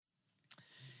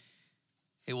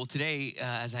Hey, well, today,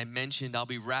 as I mentioned, I'll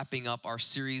be wrapping up our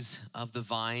series of the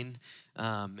Vine,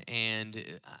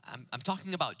 and I'm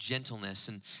talking about gentleness.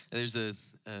 And there's a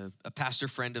pastor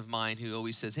friend of mine who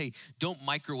always says, "Hey, don't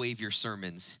microwave your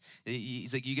sermons."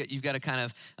 He's like, you've got to kind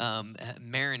of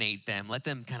marinate them, let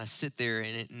them kind of sit there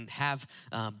and have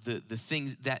the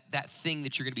things that thing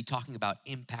that you're going to be talking about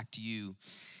impact you.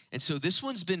 And so this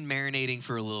one's been marinating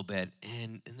for a little bit,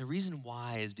 and the reason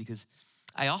why is because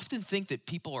I often think that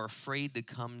people are afraid to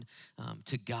come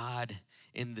to God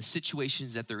in the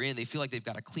situations that they're in. They feel like they've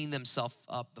got to clean themselves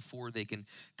up before they can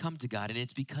come to God. And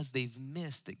it's because they've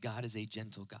missed that God is a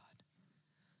gentle God.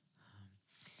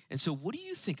 And so what do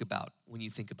you think about when you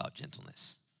think about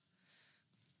gentleness?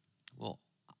 Well,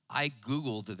 I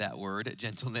Googled that word,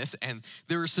 gentleness, and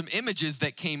there were some images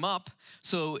that came up.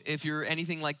 So if you're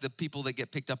anything like the people that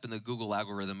get picked up in the Google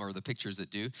algorithm or the pictures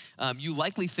that do, you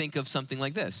likely think of something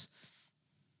like this.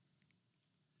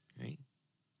 Right?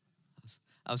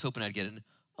 I was hoping I'd get an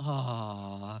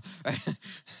right?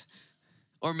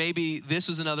 Or maybe this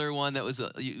was another one that was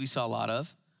we saw a lot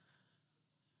of,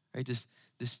 right? Just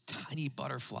this tiny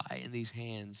butterfly in these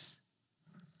hands.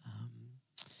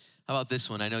 How about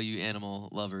this one? I know you animal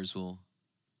lovers will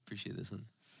appreciate this one.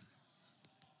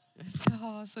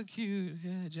 Oh, so cute.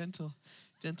 Yeah,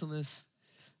 gentleness.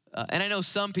 And I know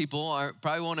some people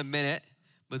probably won't admit it,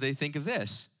 but they think of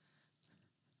this.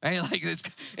 Right, like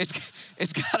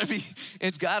it's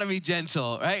gotta be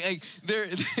gentle, right? Like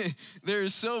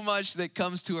there's so much that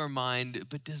comes to our mind,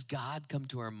 but does God come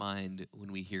to our mind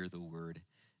when we hear the word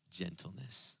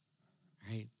gentleness?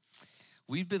 Right?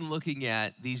 We've been looking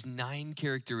at these 9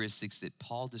 characteristics that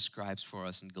Paul describes for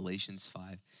us in Galatians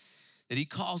 5, that he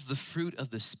calls the fruit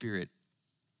of the Spirit.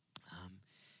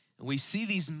 And we see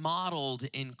these modeled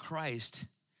in Christ.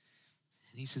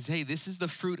 And he says, hey, this is the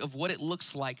fruit of what it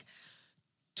looks like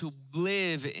to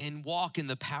live and walk in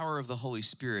the power of the Holy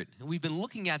Spirit. And we've been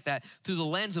looking at that through the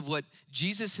lens of what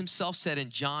Jesus himself said in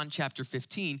John chapter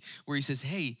 15, where he says,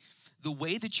 hey, the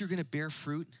way that you're gonna bear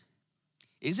fruit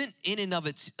isn't in and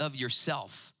of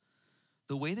yourself.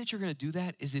 The way that you're gonna do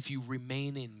that is if you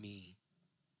remain in me.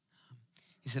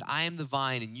 He said, I am the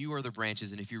vine and you are the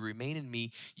branches, and if you remain in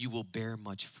me, you will bear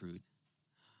much fruit.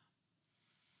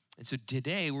 And so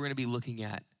today we're gonna be looking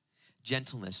at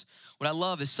gentleness. What I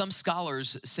love is some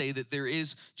scholars say that there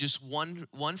is just one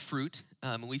fruit,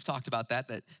 and we've talked about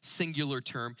that singular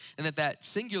term, and that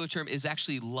singular term is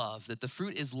actually love, that the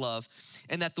fruit is love,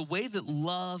 and that the way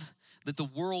that the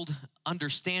world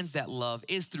understands that love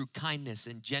is through kindness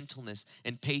and gentleness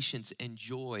and patience and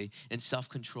joy and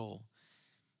self-control.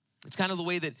 It's kind of the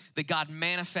way that God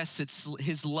manifests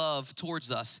his love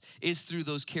towards us is through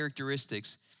those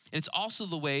characteristics. And it's also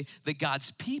the way that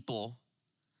God's people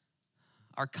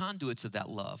are conduits of that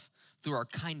love through our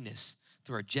kindness,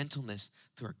 through our gentleness,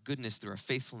 through our goodness, through our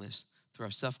faithfulness, through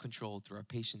our self-control, through our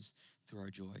patience, through our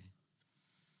joy.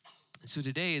 And so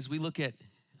today, as we look at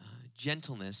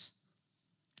gentleness,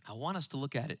 I want us to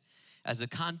look at it as a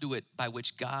conduit by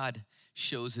which God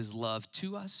shows his love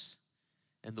to us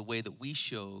and the way that we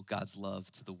show God's love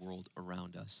to the world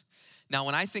around us. Now,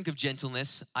 when I think of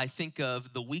gentleness, I think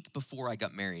of the week before I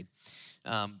got married.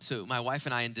 So my wife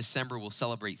and I in December will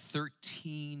celebrate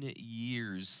 13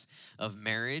 years of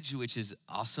marriage, which is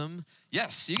awesome.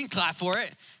 Yes, you can clap for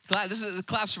it. This is the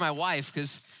claps for my wife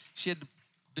because she had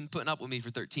been putting up with me for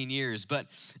 13 years. But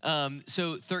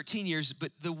so 13 years.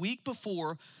 But the week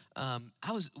before,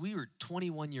 we were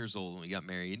 21 years old when we got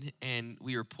married, and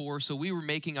we were poor, so we were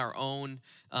making our own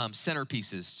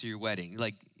centerpieces to your wedding.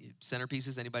 Like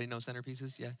centerpieces. Anybody know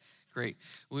centerpieces? Yeah. Great.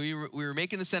 We were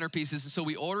making the centerpieces, so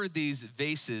we ordered these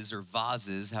vases or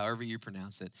vases, however you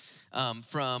pronounce it,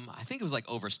 from, I think it was like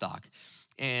Overstock.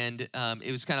 And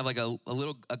it was kind of like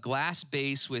a glass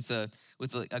base with a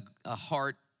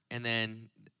heart, and then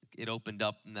it opened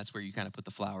up, and that's where you kind of put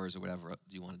the flowers or whatever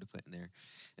you wanted to put in there.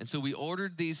 And so we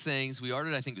ordered these things. We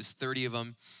ordered, I think it was 30 of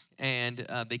them, and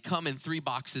they come in 3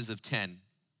 boxes of 10.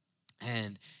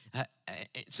 And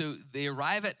so they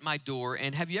arrive at my door,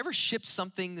 and have you ever shipped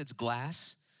something that's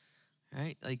glass,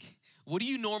 right? Like, what do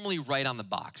you normally write on the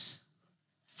box?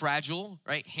 Fragile,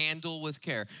 right? Handle with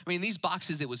care. I mean, these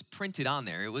boxes, it was printed on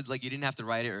there. It was like you didn't have to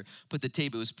write it or put the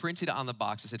tape. It was printed on the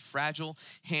box. It said, fragile,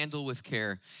 handle with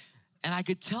care. And I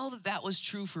could tell that was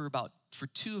true for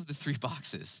 2 of the 3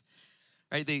 boxes,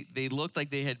 right? They looked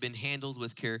like they had been handled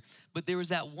with care, but there was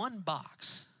that one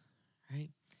box, right?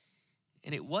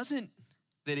 And it wasn't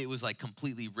that it was like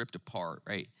completely ripped apart,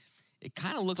 right? It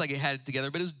kind of looked like it had it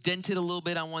together, but it was dented a little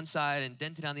bit on one side and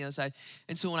dented on the other side.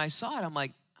 And so when I saw it, I'm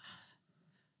like,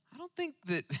 I don't think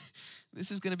that this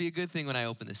is gonna be a good thing when I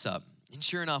open this up. And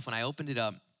sure enough, when I opened it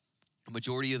up, A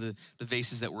majority of the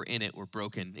vases that were in it were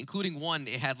broken, including one.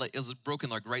 It was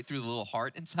broken like right through the little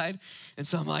heart inside. And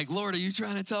so I'm like, Lord, are you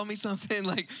trying to tell me something?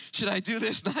 Like, should I do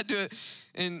this, not do it?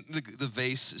 And the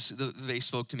vase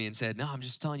spoke to me and said, no, I'm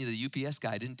just telling you the UPS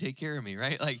guy didn't take care of me,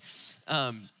 right? Like,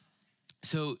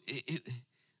 so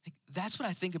that's what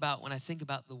I think about when I think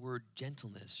about the word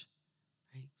gentleness,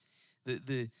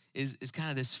 right? Is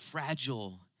kind of this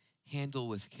fragile handle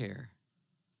with care.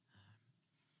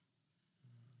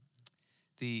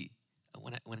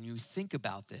 When you think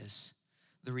about this,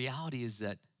 the reality is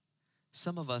that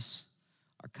some of us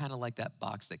are kind of like that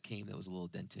box that came that was a little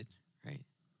dented, right?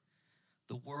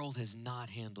 The world has not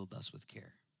handled us with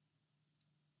care.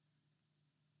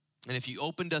 And if you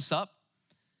opened us up,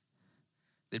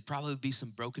 there'd probably be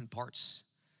some broken parts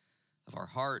of our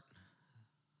heart,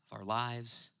 of our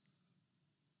lives.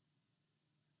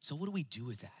 So what do we do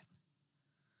with that?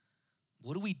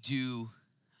 What do we do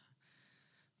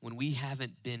when we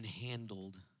haven't been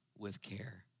handled with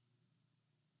care?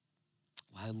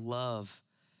 Well, I love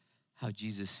how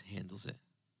Jesus handles it.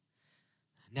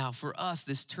 Now, for us,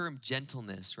 this term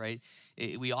gentleness, right?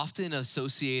 We often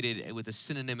associate it with a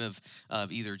synonym of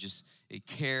either just a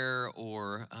care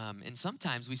or, and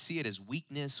sometimes we see it as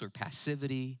weakness or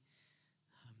passivity.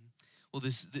 Well,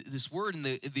 this word in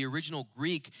the original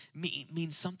Greek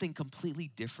means something completely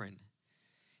different.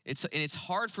 It's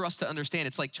hard for us to understand.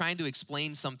 It's like trying to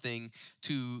explain something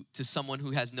to someone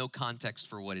who has no context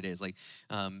for what it is. Like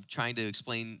trying to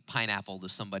explain pineapple to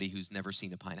somebody who's never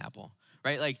seen a pineapple,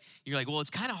 right? Like you're like, well, it's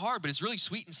kind of hard, but it's really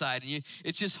sweet inside, and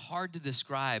it's just hard to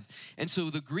describe. And so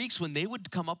the Greeks, when they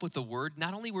would come up with the word,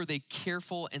 not only were they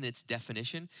careful in its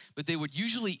definition, but they would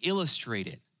usually illustrate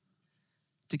it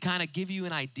to kind of give you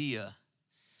an idea.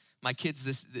 My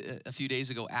kids a few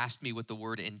days ago asked me what the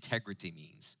word integrity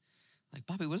means. Like,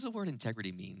 Bobby, what does the word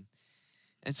integrity mean?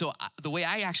 And so the way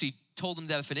I actually told them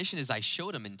the definition is I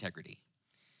showed them integrity.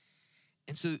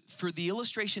 And so for the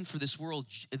illustration for this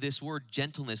word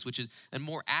gentleness, which is a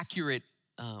more accurate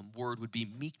word would be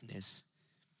meekness,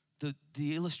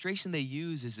 the illustration they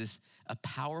use is a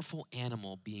powerful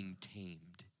animal being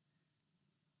tamed.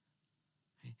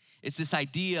 It's this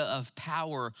idea of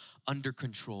power under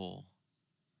control.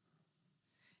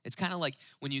 It's kind of like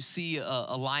when you see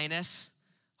a lioness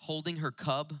holding her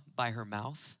cub by her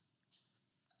mouth.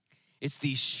 It's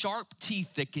these sharp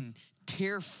teeth that can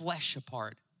tear flesh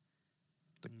apart.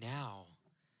 But now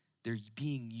they're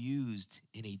being used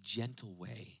in a gentle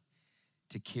way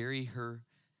to carry her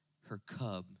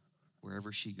cub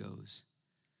wherever she goes.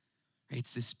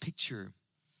 It's this picture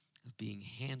of being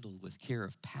handled with care,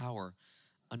 of power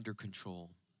under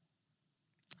control.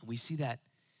 And we see that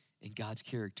in God's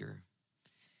character.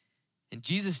 And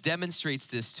Jesus demonstrates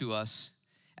this to us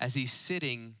as he's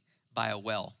sitting by a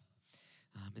well.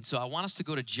 And so I want us to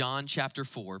go to John chapter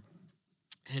 4.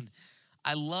 And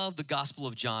I love the Gospel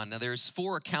of John. Now there's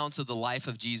 4 accounts of the life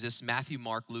of Jesus: Matthew,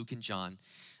 Mark, Luke, and John.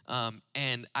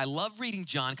 And I love reading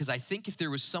John because I think if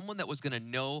there was someone that was gonna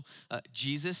know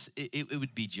Jesus, it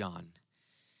would be John.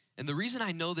 And the reason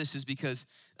I know this is because,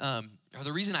 or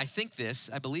the reason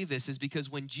I believe this is because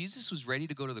when Jesus was ready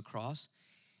to go to the cross,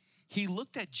 he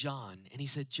looked at John and he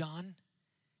said, John,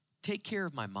 take care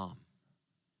of my mom.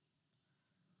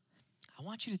 I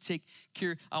want you to take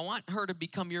care. I want her to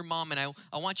become your mom, and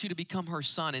I want you to become her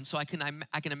son. And so I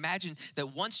can imagine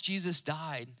that once Jesus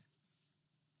died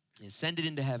and ascended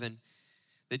into heaven,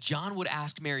 that John would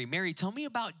ask Mary, tell me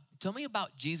about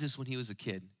Jesus when he was a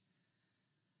kid.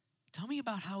 Tell me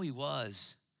about how he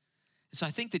was. And so I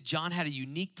think that John had a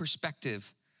unique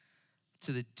perspective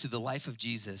to the life of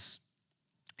Jesus.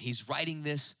 He's writing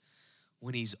this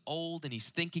when he's old and he's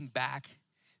thinking back.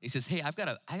 He says, hey, I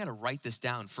gotta write this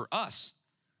down for us,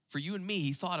 for you and me.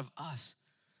 He thought of us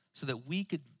so that we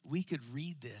could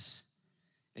read this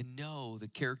and know the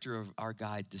character of our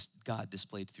God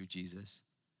displayed through Jesus.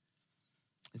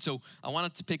 And so I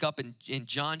wanted to pick up in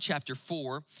John chapter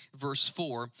 4, verse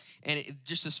 4, and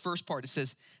just this first part, it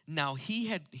says, now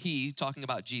he, talking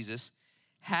about Jesus,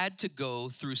 had to go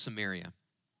through Samaria.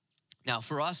 Now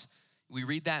for us, we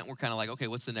read that and we're kind of like, okay,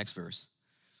 what's the next verse?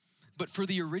 But for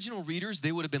the original readers,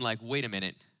 they would have been like, wait a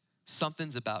minute,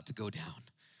 something's about to go down.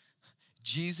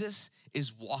 Jesus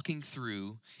is going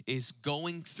through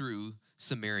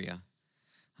Samaria.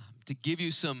 To give you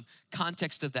some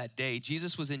context of that day,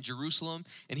 Jesus was in Jerusalem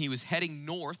and he was heading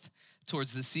north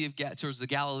towards the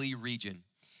Galilee region.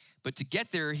 But to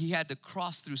get there, he had to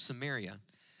cross through Samaria.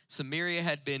 Samaria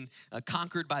had been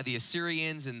conquered by the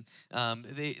Assyrians, and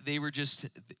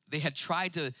they had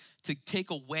tried to take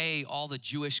away all the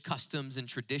Jewish customs and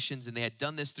traditions, and they had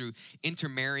done this through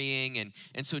intermarrying,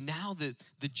 and so now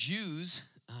the Jews,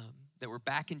 that were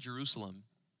back in Jerusalem,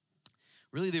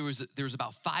 really there was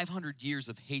about 500 years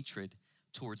of hatred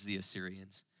towards the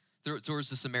Assyrians, towards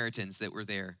the Samaritans that were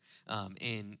there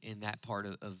in that part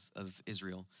of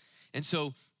Israel. And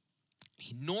so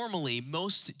normally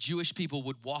most Jewish people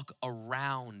would walk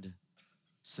around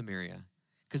Samaria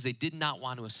because they did not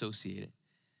want to associate it.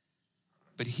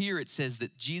 But here it says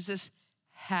that Jesus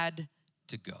had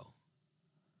to go.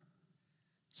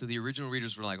 So the original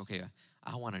readers were like, okay,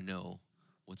 I want to know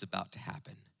what's about to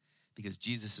happen, because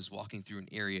Jesus is walking through an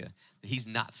area that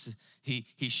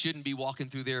he shouldn't be walking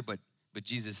through there, but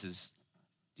Jesus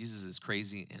is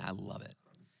crazy, and I love it,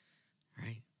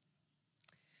 right?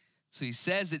 So he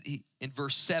says that in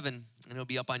verse 7, and it'll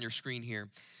be up on your screen here,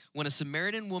 when a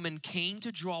Samaritan woman came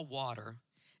to draw water,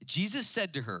 Jesus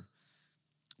said to her,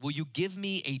 "Will you give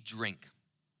me a drink?"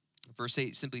 Verse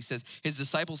 8 simply says, his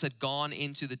disciples had gone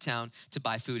into the town to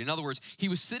buy food. In other words, he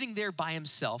was sitting there by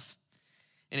himself,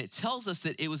 and it tells us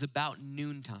that it was about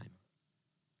noontime.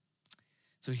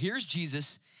 So here's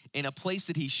Jesus in a place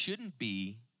that he shouldn't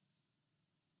be,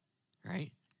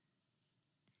 right?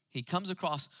 He comes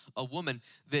across a woman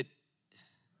that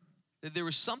there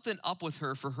was something up with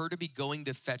her for her to be going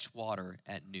to fetch water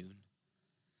at noon.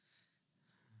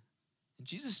 And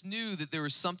Jesus knew that there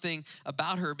was something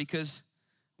about her because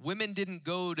women didn't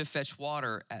go to fetch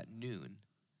water at noon.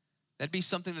 That'd be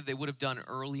something that they would have done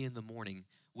early in the morning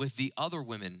with the other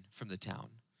women from the town.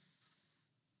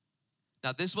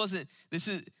 Now,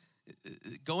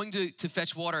 going to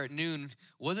fetch water at noon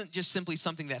wasn't just simply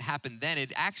something that happened then.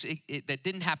 That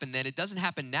didn't happen then. It doesn't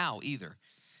happen now either.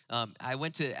 I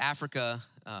went to Africa.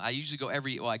 I go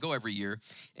every year.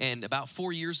 And about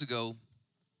 4 years ago,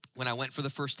 when I went for the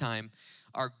first time,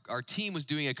 our team was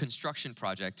doing a construction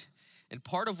project. And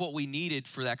part of what we needed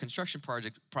for that construction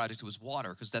project was water,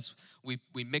 because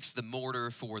we mixed the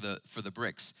mortar for the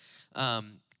bricks.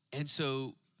 And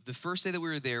so the first day that we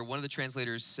were there, one of the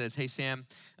translators says, "Hey, Sam,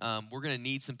 we're going to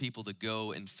need some people to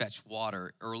go and fetch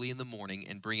water early in the morning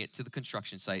and bring it to the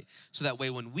construction site. So that way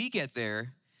when we get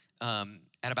there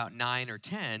at about 9 or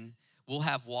 10, we'll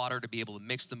have water to be able to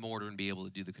mix the mortar and be able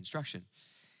to do the construction."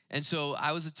 And so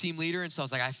I was a team leader, and so I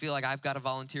was like, I feel like I've got to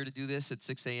volunteer to do this at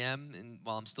 6 a.m. And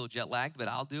while I'm still jet lagged, but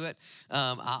I'll do it.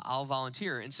 I'll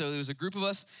volunteer. And so there was a group of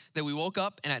us that we woke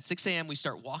up, and at 6 a.m. we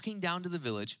start walking down to the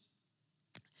village.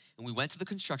 And we went to the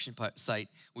construction site,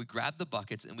 we grabbed the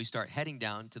buckets, and we start heading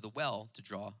down to the well to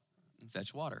draw and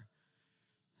fetch water.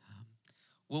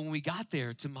 When we got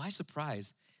there, to my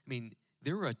surprise,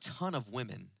 there were a ton of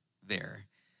women there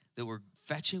that were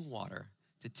fetching water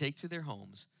to take to their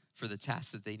homes for the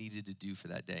tasks that they needed to do for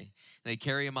that day. And they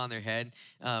carry them on their head.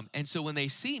 And so when they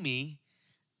see me,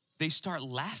 they start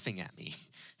laughing at me.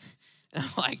 And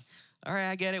I'm like, all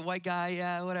right, I get it, white guy,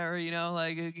 yeah, whatever, you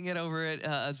can get over it.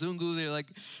 Azungu, they're like,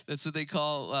 that's what they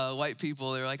call white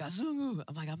people. They're like, Azungu.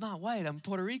 I'm like, I'm not white, I'm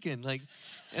Puerto Rican.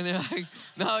 And they're like,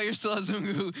 no, you're still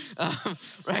Azungu.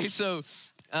 Right, so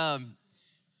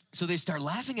they start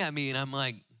laughing at me, and I'm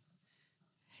like,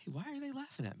 hey, why are they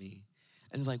laughing at me?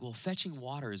 And they're like, well, fetching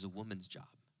water is a woman's job.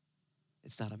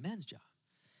 It's not a man's job.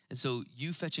 And so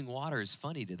you fetching water is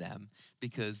funny to them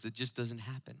because it just doesn't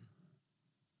happen,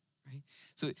 right?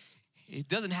 So it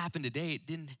doesn't happen today. It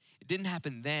didn't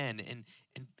happen then.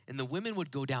 And the women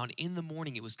would go down in the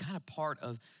morning. It was kind of part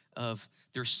of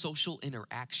their social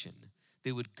interaction.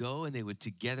 They would go and they would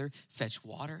together fetch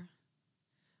water,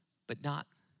 but not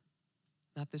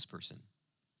this person.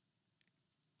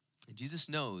 And Jesus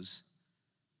knows.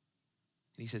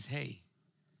 And he says, hey,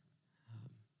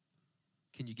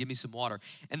 can you give me some water?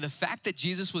 And the fact that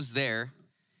Jesus was there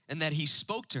and that he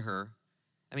spoke to her,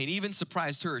 even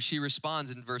surprised her. She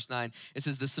responds in verse 9. It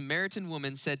says, the Samaritan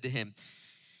woman said to him,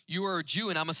 "You are a Jew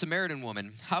and I'm a Samaritan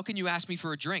woman. How can you ask me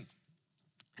for a drink?"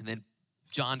 And then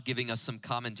John giving us some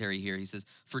commentary here. He says,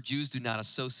 "For Jews do not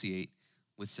associate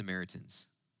with Samaritans."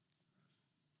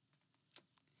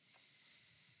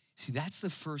 See, that's the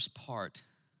first part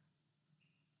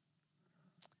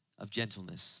of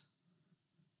gentleness,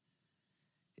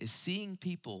 is seeing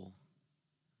people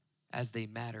as they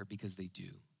matter because they do.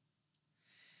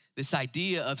 This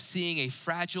idea of seeing a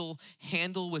fragile,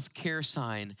 handle with care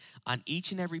sign on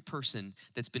each and every person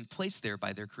that's been placed there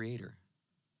by their Creator.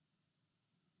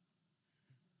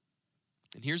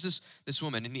 And here's this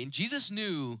woman, and Jesus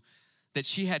knew that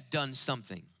she had done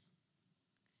something,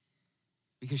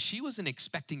 because she wasn't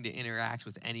expecting to interact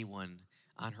with anyone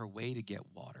on her way to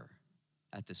get water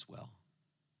at this well.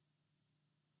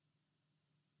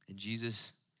 And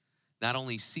Jesus not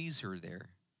only sees her there,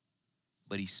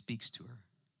 but he speaks to her.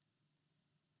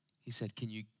 He said, "Can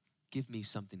you give me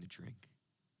something to drink?"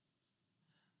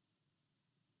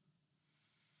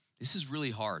 This is really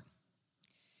hard,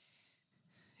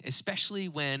 especially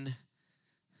when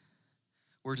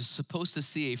we're supposed to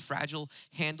see a fragile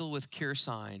handle with care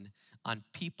sign on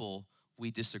people we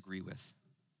disagree with,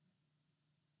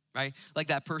 right? Like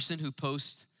that person who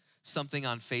posts something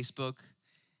on Facebook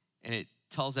and it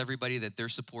tells everybody that they're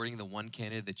supporting the one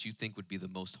candidate that you think would be the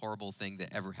most horrible thing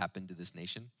that ever happened to this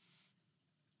nation.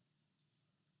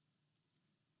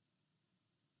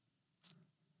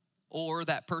 Or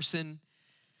that person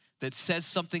that says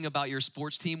something about your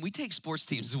sports team. We take sports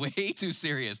teams way too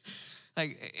serious.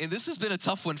 Like, and this has been a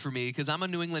tough one for me because I'm a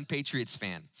New England Patriots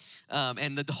fan.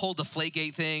 And the whole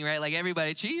Deflategate thing, right? Like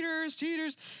everybody, cheaters.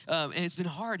 And it's been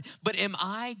hard. But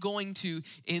are we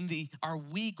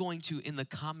going to, in the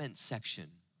comments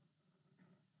section,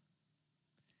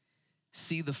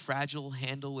 see the fragile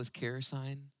handle with care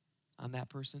sign on that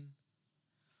person?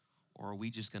 Or are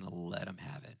we just gonna let them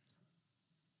have it?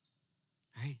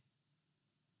 Right?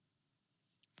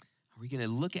 Are we gonna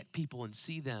look at people and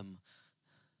see them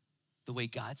the way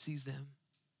God sees them?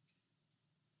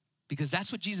 Because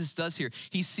that's what Jesus does here.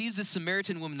 He sees the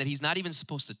Samaritan woman that he's not even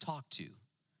supposed to talk to,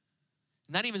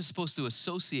 not even supposed to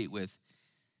associate with.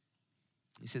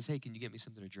 He says, hey, can you get me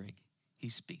something to drink? He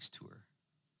speaks to her.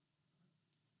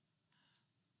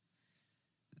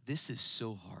 This is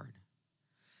so hard.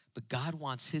 But God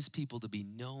wants his people to be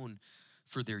known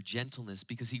for their gentleness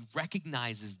because he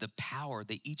recognizes the power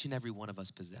that each and every one of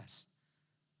us possess.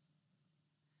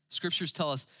 Scriptures tell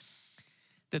us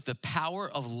that the power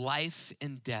of life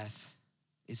and death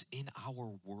is in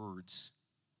our words.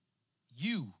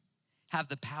 You have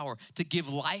the power to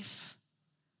give life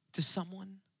to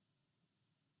someone.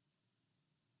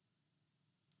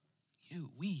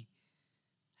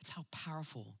 That's how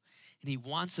powerful. And he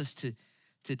wants us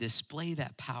to display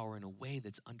that power in a way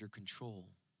that's under control.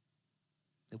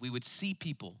 That we would see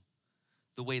people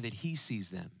the way that he sees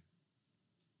them.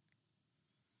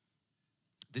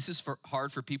 This is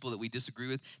hard for people that we disagree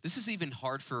with. This is even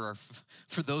hard for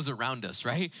those around us,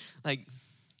 right? Like,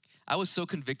 I was so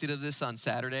convicted of this on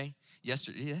Saturday.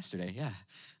 Yesterday,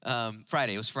 yeah.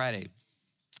 Friday, it was Friday.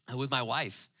 With my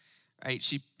wife, right?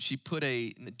 She put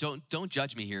don't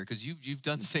judge me here because you've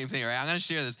done the same thing, right? I'm gonna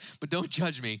share this, but don't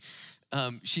judge me.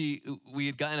 We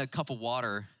had gotten a cup of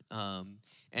water,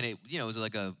 and it was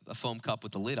like a foam cup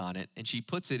with the lid on it, and she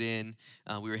puts it in.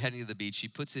 We were heading to the beach. She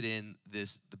puts it in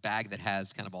the bag that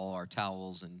has kind of all our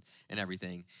towels and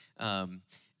everything.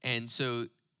 And so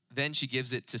then she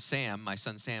gives it to Sam, my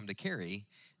son Sam, to carry,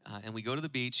 and we go to the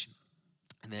beach,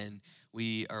 and then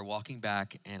we are walking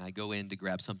back, and I go in to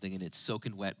grab something, and it's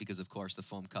soaking wet because, of course, the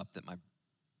foam cup that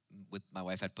my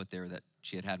wife had put there that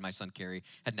she had my son carry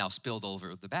had now spilled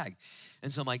over the bag.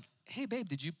 And so I'm like, hey, babe,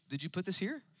 did you put this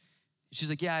here? She's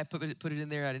like, yeah, I put it in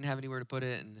there. I didn't have anywhere to put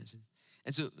it.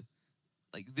 And so,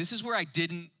 like, this is where I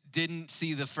didn't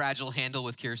see the fragile handle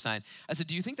with care sign. I said,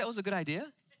 do you think that was a good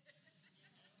idea?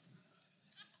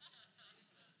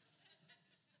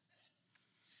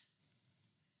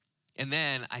 And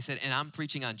then I said, and I'm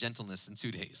preaching on gentleness in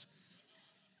 2 days.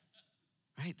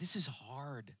 Right? This is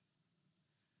hard.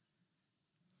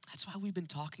 That's why we've been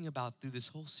talking about through this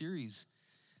whole series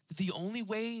that the only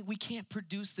way we can't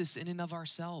produce this in and of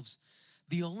ourselves,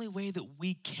 the only way that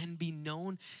we can be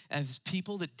known as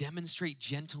people that demonstrate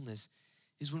gentleness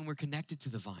is when we're connected to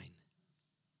the vine.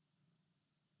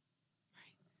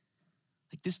 Right?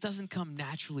 Like, this doesn't come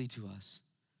naturally to us.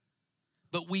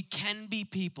 But we can be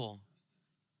people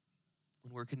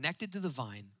when we're connected to the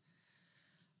vine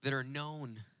that are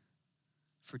known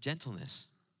for gentleness.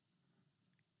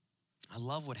 I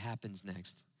love what happens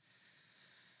next.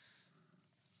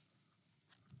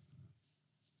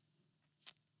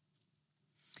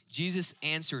 Jesus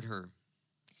answered her,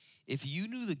 if you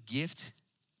knew the gift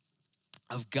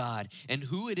of God and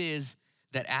who it is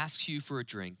that asks you for a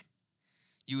drink,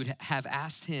 you would have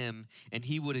asked him and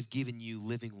he would have given you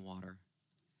living water.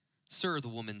 Sir, the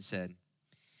woman said,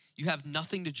 you have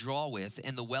nothing to draw with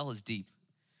and the well is deep.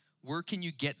 Where can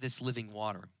you get this living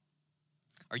water?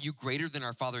 Are you greater than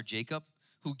our father Jacob,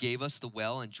 who gave us the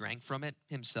well and drank from it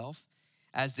himself,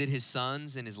 as did his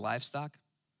sons and his livestock?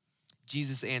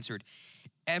 Jesus answered,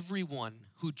 everyone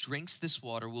who drinks this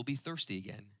water will be thirsty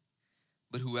again.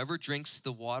 But whoever drinks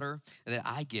the water that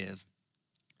I give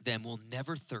them will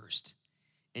never thirst.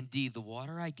 Indeed, the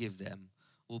water I give them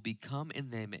will become in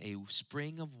them a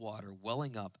spring of water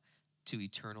welling up to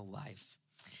eternal life.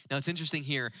 Now, it's interesting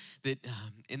here that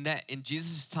in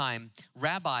Jesus' time,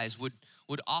 rabbis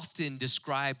would often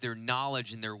describe their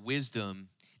knowledge and their wisdom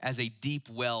as a deep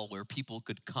well where people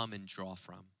could come and draw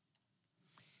from.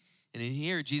 And in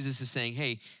here, Jesus is saying,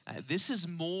 hey, this is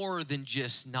more than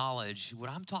just knowledge. What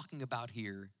I'm talking about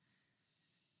here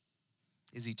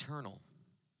is eternal.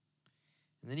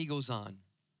 And then he goes on.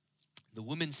 The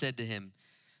woman said to him,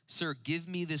 "Sir, give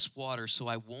me this water so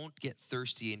I won't get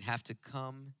thirsty and have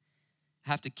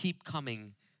to keep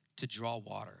coming to draw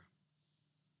water."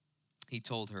 He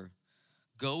told her,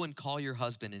 "Go and call your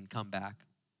husband and come back."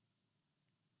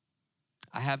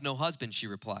 "I have no husband," she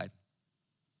replied.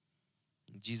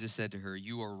 And Jesus said to her,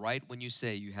 "You are right when you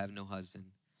say you have no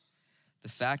husband. The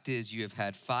fact is, you have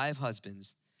had 5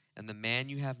 husbands, and the man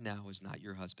you have now is not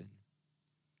your husband.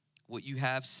 What you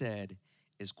have said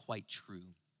is quite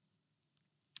true."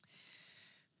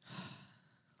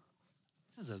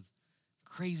 This is a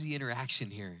crazy interaction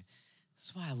here.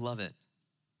 That's why I love it.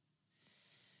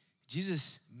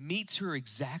 Jesus meets her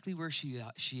exactly where she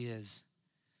is.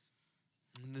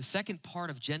 And the second part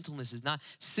of gentleness is not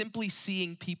simply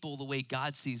seeing people the way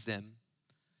God sees them,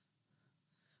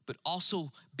 but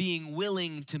also being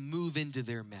willing to move into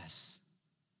their mess.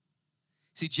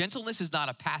 See, gentleness is not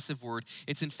a passive word.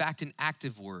 It's in fact an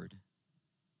active word.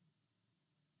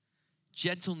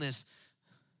 Gentleness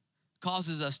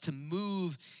causes us to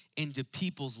move into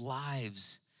people's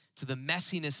lives, to the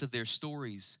messiness of their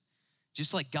stories,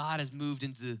 just like God has moved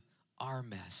into our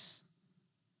mess.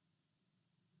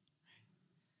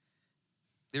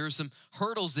 There are some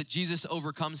hurdles that Jesus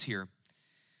overcomes here,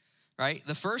 right?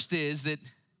 The first is that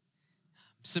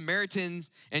Samaritans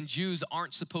and Jews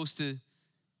aren't supposed to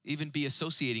even be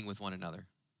associating with one another.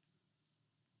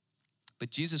 But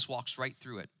Jesus walks right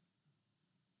through it.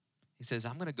 He says,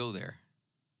 "I'm gonna go there.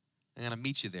 I'm gonna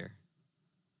meet you there."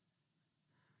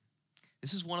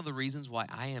 This is one of the reasons why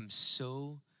I am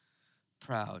so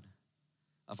proud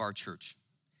of our church.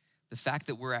 The fact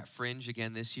that we're at Fringe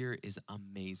again this year is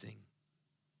amazing.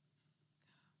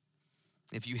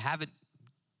 If you haven't,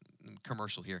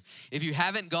 commercial here, if you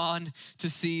haven't gone to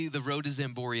see the Road to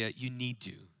Zamboria, you need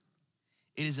to.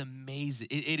 It is amazing.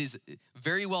 It is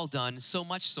very well done, so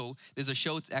much so, there's a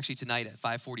show actually tonight at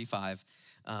 5:45,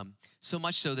 so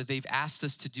much so that they've asked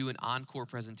us to do an encore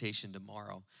presentation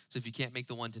tomorrow. So if you can't make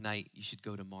the one tonight, you should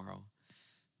go tomorrow.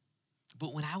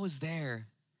 But when I was there,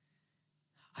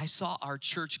 I saw our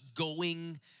church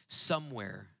going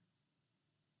somewhere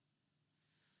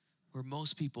where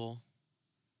most people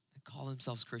that call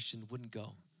themselves Christian wouldn't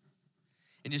go.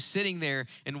 And just sitting there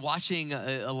and watching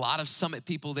a lot of Summit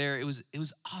people there, it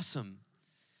was awesome.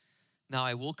 Now,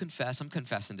 I will confess, I'm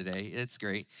confessing today, it's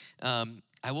great.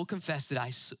 I will confess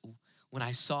that when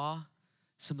I saw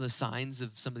some of the signs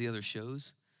of some of the other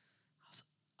shows,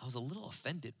 I was a little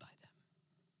offended by them.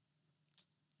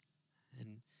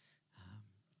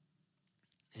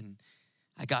 And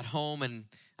I got home and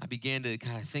I began to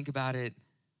kind of think about it.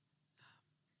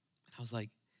 I was like,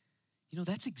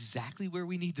 that's exactly where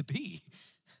we need to be.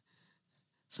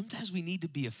 Sometimes we need to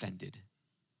be offended,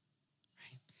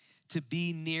 right? To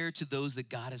be near to those that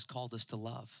God has called us to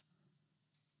love.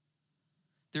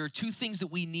 There are 2 things that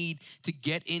we need to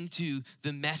get into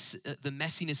the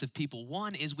messiness of people.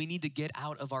 One is we need to get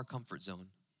out of our comfort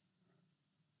zone.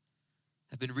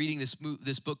 I've been reading this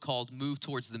book called Move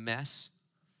Towards the Mess.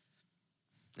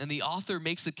 And the author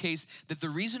makes a case that the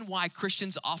reason why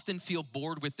Christians often feel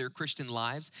bored with their Christian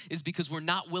lives is because we're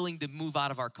not willing to move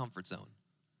out of our comfort zone.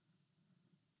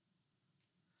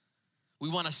 We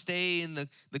want to stay in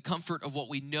the comfort of what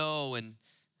we know, and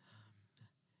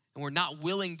we're not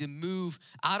willing to move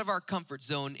out of our comfort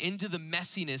zone into the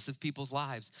messiness of people's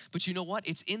lives. But you know what?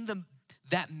 It's in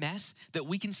that mess that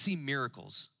we can see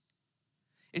miracles.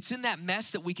 It's in that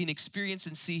mess that we can experience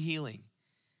and see healing.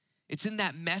 It's in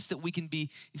that mess that we can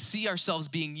see ourselves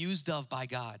being used of by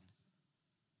God.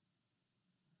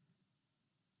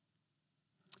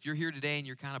 If you're here today and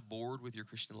you're kind of bored with your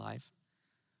Christian life,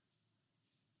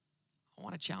 I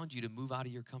want to challenge you to move out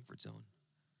of your comfort zone.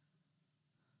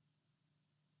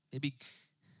 Maybe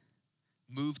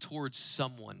move towards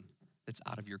someone that's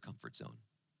out of your comfort zone.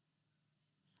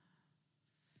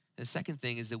 And the second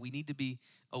thing is that we need to be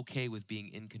okay with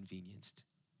being inconvenienced.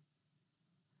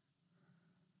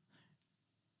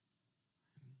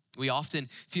 We often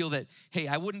feel that, hey,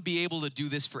 I wouldn't be able to do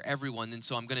this for everyone, and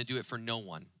so I'm going to do it for no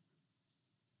one.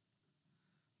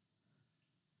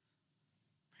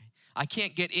 I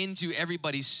can't get into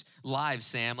everybody's lives,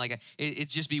 Sam. Like, it'd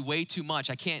just be way too much.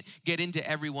 I can't get into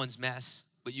everyone's mess,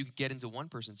 but you can get into one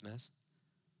person's mess.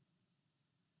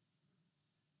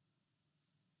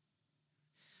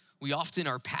 We often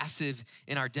are passive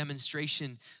in our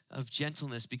demonstration of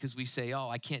gentleness because we say,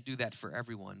 I can't do that for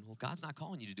everyone. Well, God's not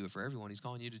calling you to do it for everyone. He's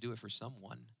calling you to do it for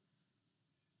someone.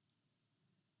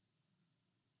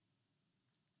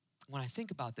 When I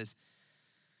think about this,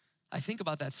 I think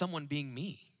about that someone being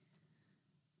me.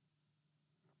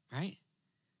 Right?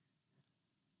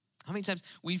 How many times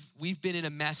we've been in a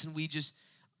mess and we just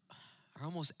are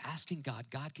almost asking God,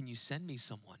 God, can you send me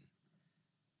someone?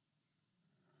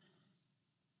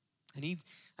 I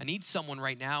need someone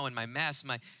right now in my mess.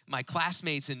 My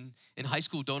classmates in high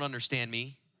school don't understand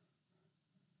me.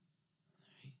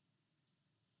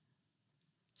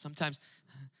 Sometimes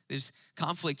there's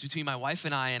conflict between my wife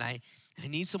and I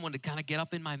need someone to kind of get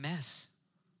up in my mess.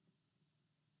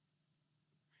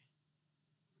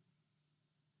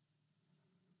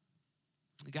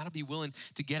 We got to be willing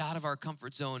to get out of our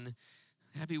comfort zone.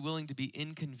 We got to be willing to be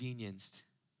inconvenienced.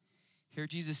 Here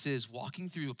Jesus is walking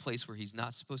through a place where he's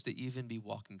not supposed to even be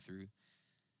walking through.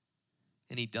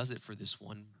 And he does it for this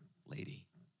one lady.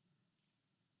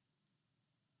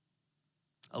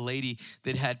 A lady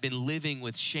that had been living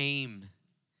with shame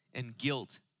and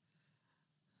guilt.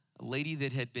 A lady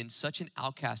that had been such an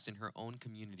outcast in her own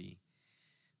community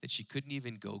that she couldn't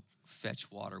even go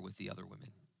fetch water with the other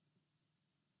women.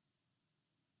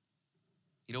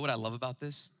 You know what I love about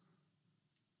this?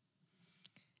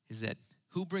 Is that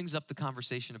who brings up the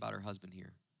conversation about her husband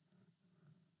here?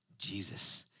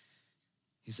 Jesus.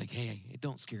 He's like, hey,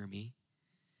 don't scare me.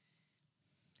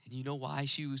 And you know why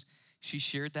she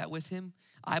shared that with him?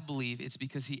 I believe it's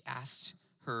because he asked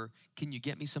her, can you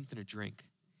get me something to drink?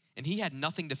 And he had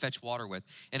nothing to fetch water with.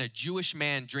 And a Jewish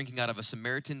man drinking out of a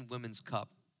Samaritan woman's cup.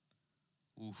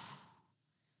 Oof.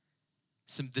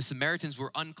 The Samaritans were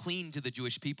unclean to the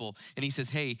Jewish people. And he says,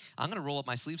 hey, I'm gonna roll up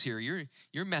my sleeves here.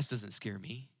 Your mess doesn't scare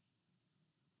me.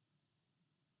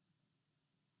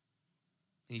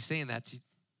 And he's saying that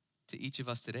to each of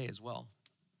us today as well.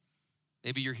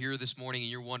 Maybe you're here this morning and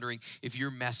you're wondering if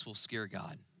your mess will scare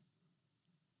God.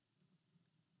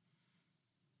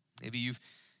 Maybe you've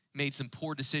made some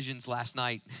poor decisions last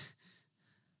night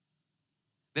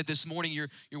that this morning you're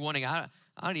wondering, I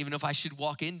don't even know if I should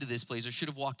walk into this place or should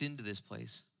have walked into this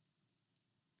place.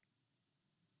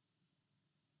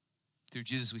 Through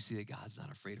Jesus, we see that God's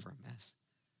not afraid of our mess.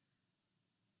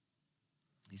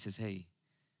 He says, hey,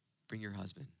 bring your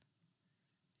husband.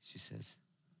 She says,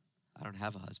 I don't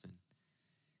have a husband.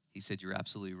 He said, you're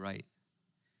absolutely right.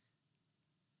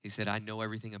 He said, I know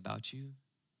everything about you.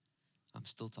 I'm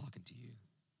still talking to you.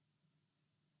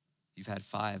 You've had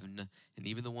 5, and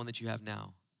even the one that you have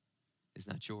now is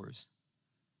not yours.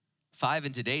 5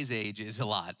 in today's age is a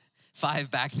lot. 5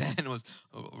 back then was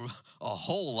a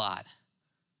whole lot.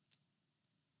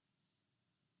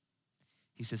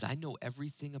 He says, I know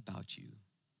everything about you,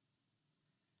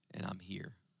 and I'm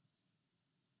here,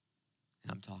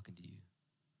 and I'm talking to you.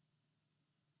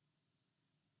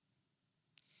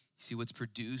 You see what's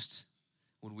produced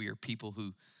when we are people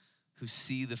who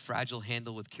see the fragile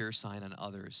handle with care sign on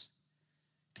others.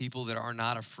 People that are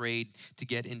not afraid to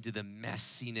get into the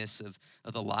messiness of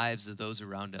the lives of those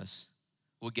around us.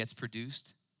 What gets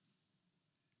produced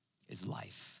is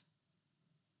life.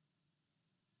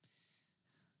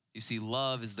 You see,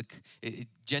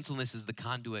 gentleness is the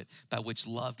conduit by which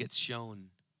love gets shown.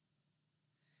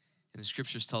 And the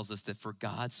scriptures tells us that for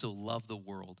God so loved the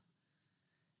world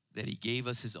that he gave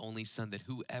us his only son, that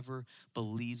whoever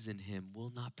believes in him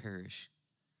will not perish,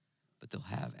 but they'll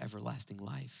have everlasting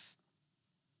life.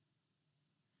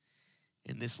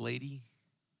 And this lady,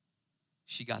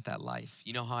 she got that life.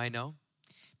 You know how I know?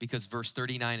 Because verse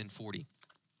 39 and 40,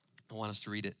 I want us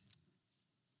to read it.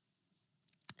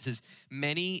 It says,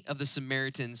 many of the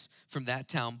Samaritans from that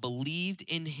town believed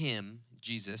in him,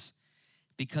 Jesus,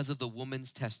 because of the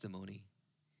woman's testimony.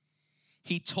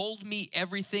 He told me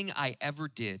everything I ever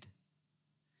did.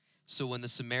 So when the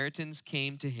Samaritans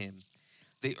came to him,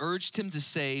 they urged him to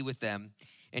stay with them,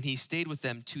 and he stayed with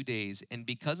them 2 days. And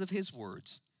because of his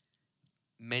words,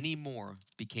 many more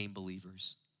became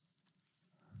believers.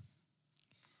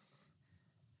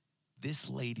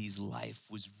 This lady's life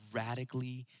was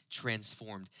radically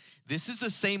transformed. This is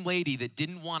the same lady that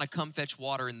didn't want to come fetch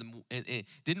water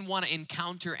didn't want to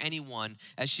encounter anyone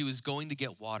as she was going to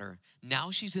get water. Now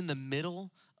she's in the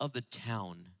middle of the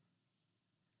town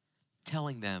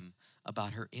telling them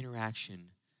about her interaction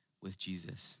with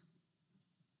Jesus.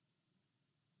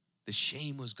 The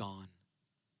shame was gone.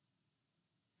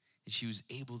 And she was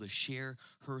able to share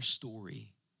her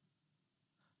story.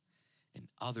 And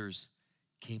others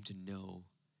came to know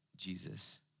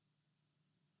Jesus.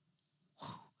 Whew.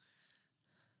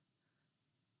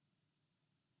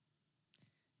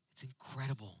 It's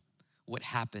incredible what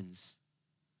happens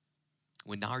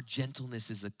when our gentleness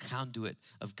is the conduit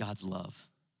of God's love.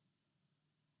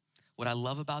 What I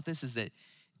love about this is that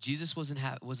Jesus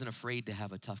wasn't afraid to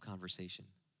have a tough conversation.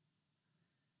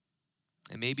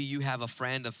 And maybe you have a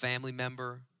friend, a family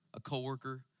member, a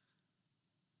coworker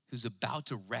who's about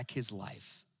to wreck his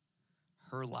life,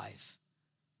 her life,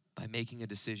 by making a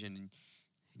decision, and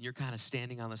you're kind of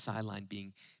standing on the sideline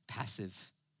being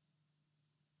passive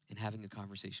and having a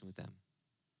conversation with them.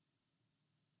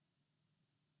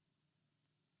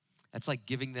 That's like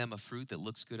giving them a fruit that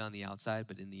looks good on the outside,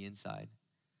 but in the inside,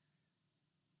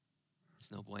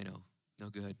 it's no bueno, no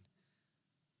good,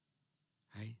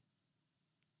 right?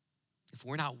 If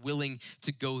we're not willing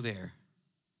to go there,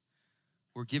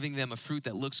 we're giving them a fruit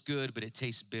that looks good, but it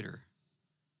tastes bitter.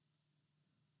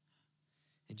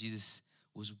 And Jesus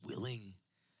was willing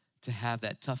to have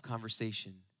that tough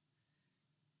conversation.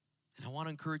 And I want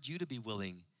to encourage you to be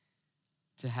willing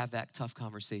to have that tough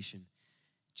conversation.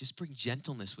 Just bring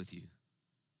gentleness with you,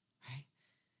 right?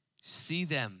 See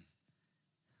them.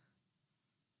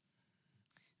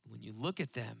 When you look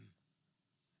at them,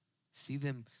 see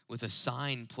them with a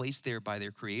sign placed there by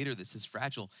their Creator that says,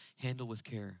 fragile, handle with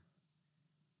care.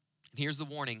 And here's the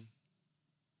warning.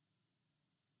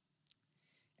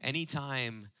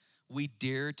 Anytime we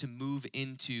dare to move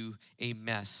into a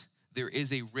mess, there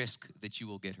is a risk that you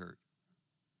will get hurt.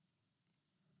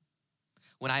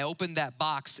 When I opened that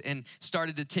box and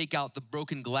started to take out the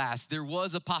broken glass, there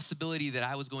was a possibility that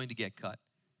I was going to get cut.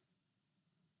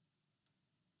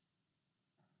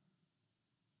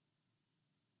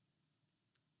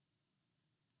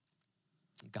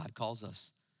 God calls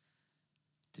us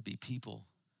to be people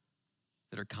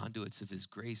that are conduits of His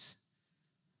grace,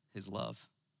 His love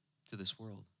to this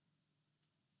world.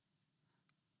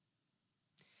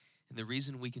 And the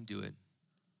reason we can do it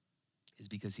is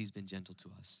because He's been gentle to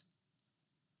us.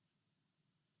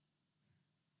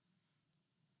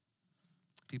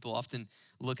 People often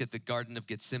look at the Garden of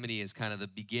Gethsemane as kind of the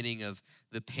beginning of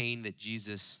the pain that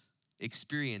Jesus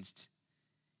experienced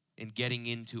in getting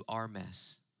into our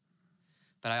mess.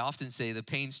 But I often say the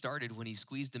pain started when He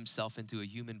squeezed Himself into a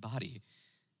human body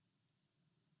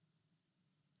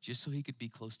just so He could be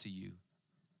close to you.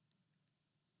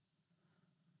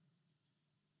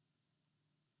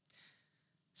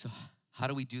 So how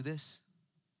do we do this?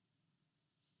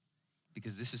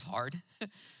 Because this is hard.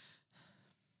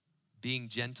 Being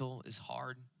gentle is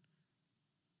hard.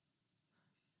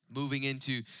 Moving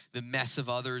into the mess of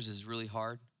others is really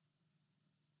hard.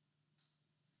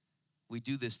 We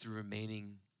do this through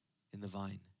remaining in the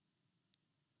vine.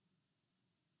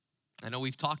 I know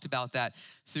we've talked about that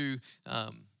through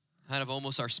kind of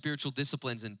almost our spiritual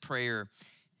disciplines and prayer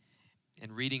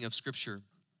and reading of Scripture.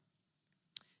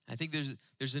 I think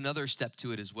there's another step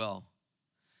to it as well.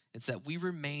 It's that we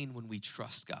remain when we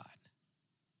trust God.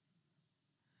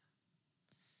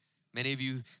 Many of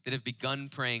you that have begun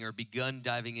praying or begun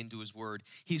diving into His Word,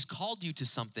 He's called you to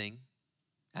something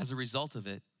as a result of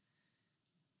it.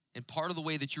 And part of the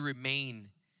way that you remain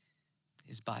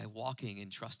is by walking and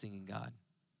trusting in God.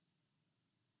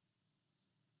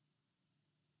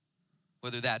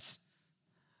 Whether that's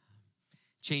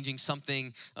changing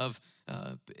something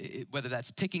whether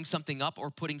that's picking something up or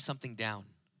putting something down.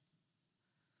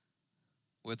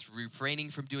 Whether it's refraining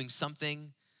from doing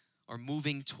something or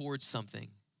moving towards something.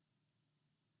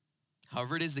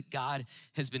 However it is that God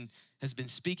has been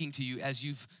speaking to you as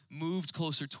you've moved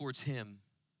closer towards Him,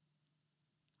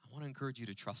 I want to encourage you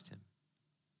to trust Him.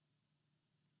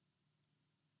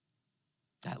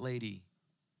 That lady,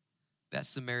 that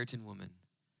Samaritan woman,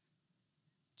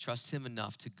 trust Him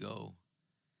enough to go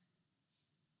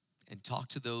and talk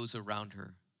to those around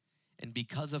her. And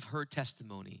because of her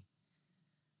testimony,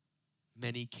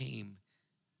 many came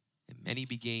and many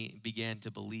began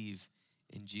to believe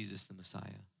in Jesus the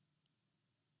Messiah.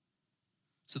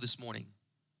 So this morning,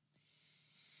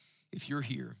 if you're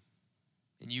here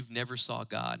and you've never saw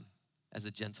God as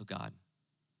a gentle God,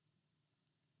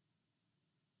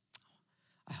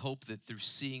 I hope that through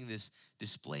seeing this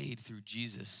displayed through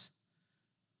Jesus,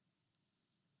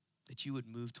 that you would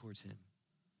move towards Him.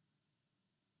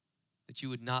 That you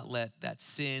would not let that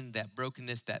sin, that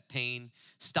brokenness, that pain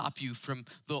stop you from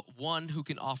the one who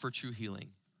can offer true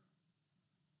healing.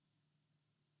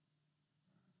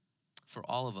 For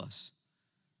all of us,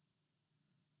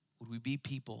 would we be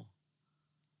people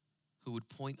who would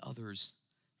point others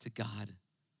to God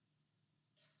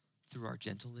through our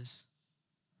gentleness?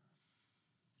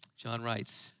 John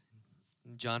writes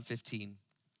in John 15,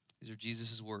 these are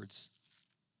Jesus' words.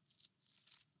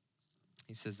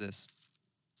 He says this.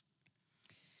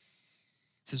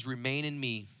 He says, remain in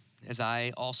me as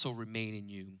I also remain in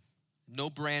you. No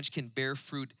branch can bear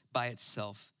fruit by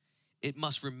itself. It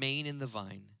must remain in the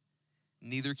vine.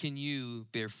 Neither can you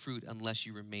bear fruit unless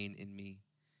you remain in me.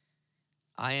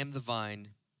 I am the vine,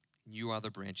 and you are the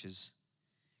branches.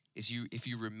 If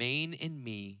you remain in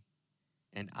me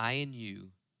and I in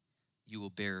you, you will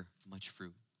bear much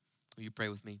fruit. Will you pray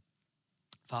with me?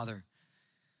 Father,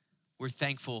 we're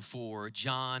thankful for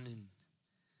John and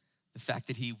the fact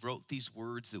that he wrote these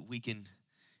words that we can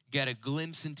get a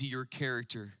glimpse into your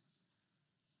character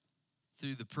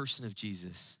through the person of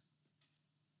Jesus.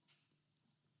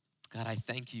 God, I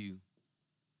thank you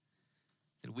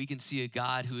that we can see a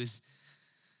God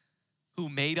who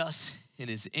made us in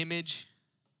his image.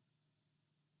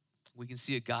 We can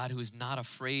see a God who is not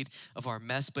afraid of our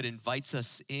mess, but invites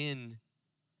us in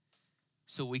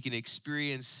so we can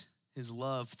experience his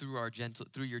love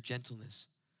through your gentleness.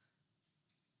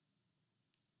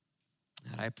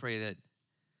 God, I pray that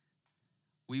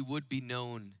we would be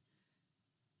known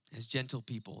as gentle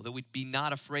people, that we'd be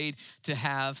not afraid to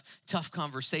have tough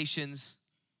conversations,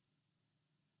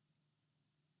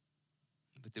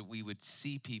 but that we would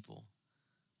see people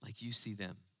like you see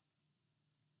them.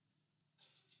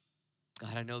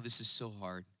 God, I know this is so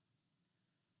hard.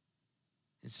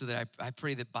 And so that I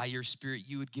pray that by your Spirit,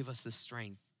 you would give us the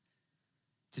strength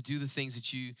to do the things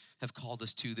that you have called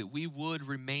us to, that we would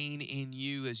remain in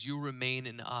you as you remain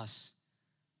in us.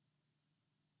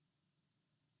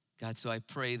 God, so I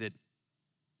pray that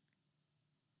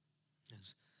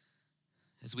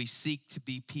as we seek to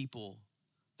be people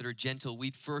that are gentle,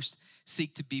 we'd first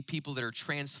seek to be people that are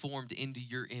transformed into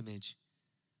your image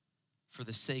for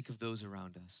the sake of those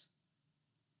around us.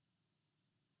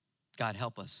 God,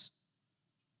 help us.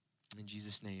 In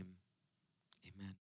Jesus' name.